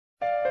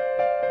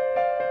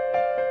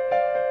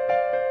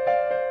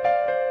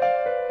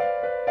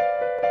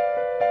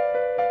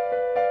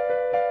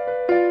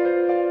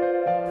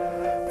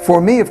For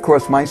me, of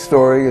course, my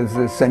story is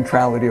the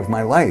centrality of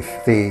my life.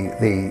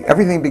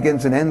 Everything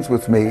begins and ends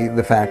with me,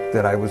 the fact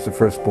that I was the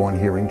firstborn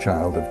hearing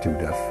child of two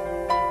deaf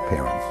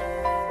parents.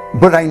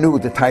 But I knew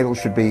the title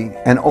should be,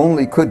 and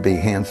only could be,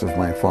 Hands of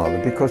My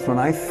Father, because when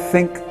I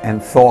think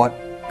and thought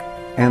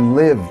and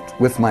lived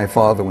with my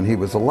father when he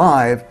was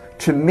alive,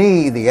 to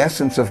me, the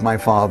essence of my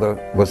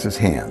father was his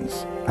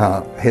hands.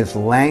 His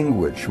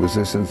language was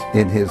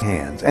in his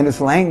hands, and his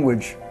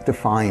language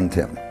defined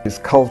him. His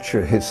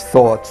culture, his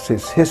thoughts,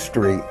 his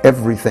history,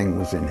 everything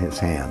was in his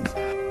hands.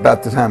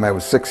 About the time I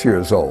was 6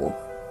 years old,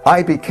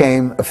 I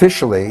became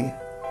officially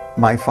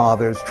my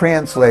father's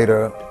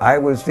translator. I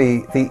was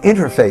the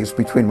interface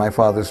between my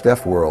father's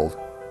deaf world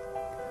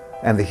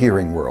and the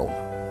hearing world.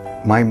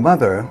 My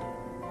mother,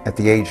 at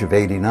the age of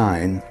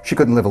 89, she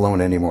couldn't live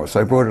alone anymore,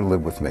 so I brought her to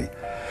live with me.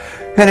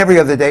 And every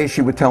other day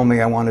she would tell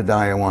me, I want to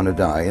die, I want to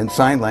die. In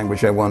sign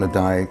language, I want to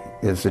die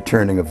is the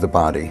turning of the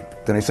body.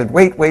 Then I said,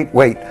 wait,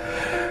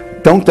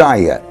 don't die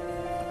yet.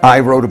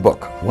 I wrote a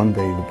book. One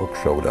day the book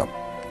showed up.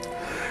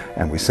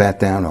 And we sat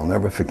down, I'll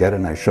never forget it,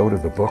 and I showed her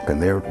the book, and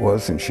there it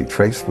was, and she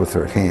traced with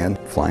her hand,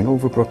 Flying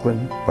Over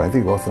Brooklyn, by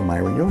the author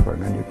Myron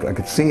Yoberg. And I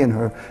could see in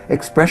her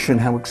expression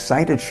how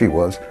excited she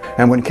was.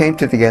 And when it came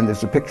to the end,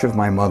 there's a picture of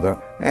my mother,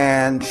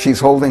 and she's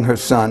holding her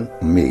son,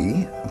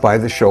 me, by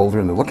the shoulder,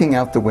 and they're looking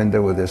out the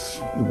window of this,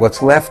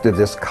 what's left of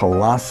this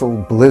colossal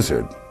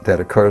blizzard that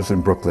occurs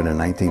in Brooklyn in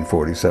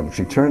 1947.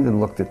 She turned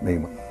and looked at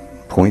me,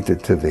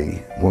 pointed to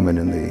the woman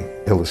in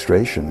the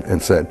illustration,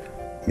 and said,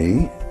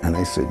 me? And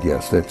I said,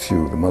 yes, that's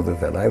you, the mother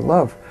that I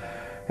love.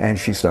 And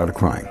she started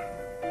crying.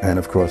 And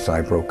of course,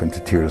 I broke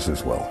into tears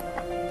as well.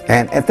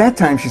 And at that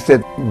time, she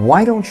said,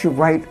 why don't you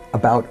write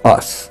about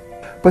us,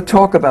 but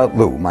talk about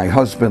Lou, my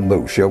husband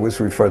Lou. She always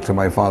referred to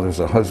my father as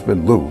a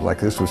husband Lou, like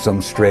this was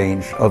some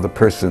strange other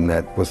person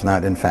that was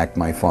not, in fact,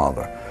 my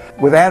father.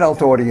 With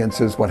adult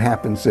audiences, what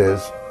happens is,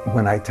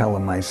 when I tell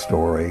them my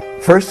story,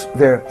 first,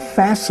 they're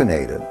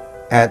fascinated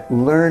at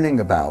learning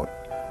about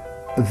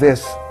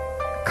this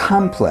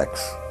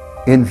complex,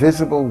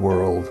 invisible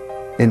world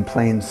in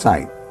plain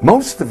sight.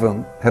 Most of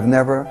them have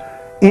never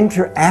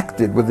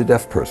interacted with a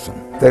deaf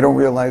person. They don't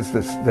realize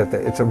that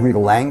it's a real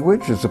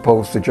language as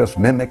opposed to just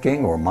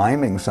mimicking or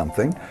miming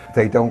something.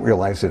 They don't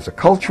realize there's a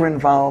culture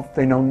involved.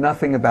 They know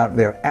nothing about it.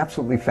 They're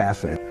absolutely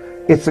fascinated.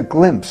 It's a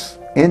glimpse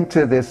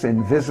into this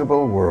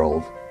invisible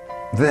world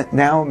that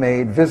now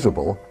made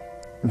visible.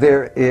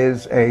 There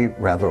is a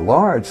rather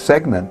large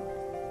segment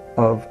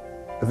of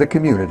the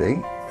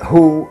community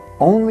who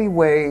only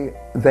way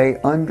they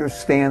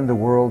understand the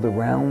world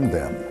around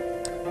them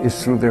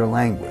is through their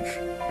language.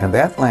 And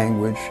that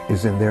language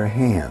is in their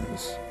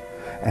hands.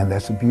 And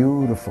that's a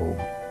beautiful,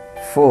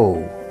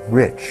 full,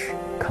 rich,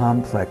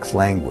 complex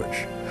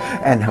language.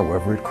 And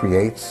however it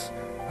creates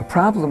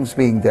problems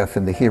being deaf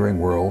in the hearing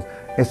world,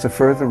 it's a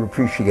further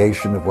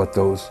appreciation of what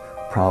those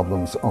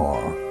problems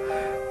are.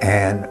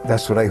 And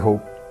that's what I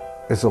hope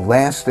is a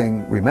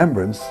lasting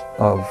remembrance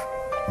of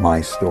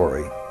my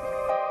story.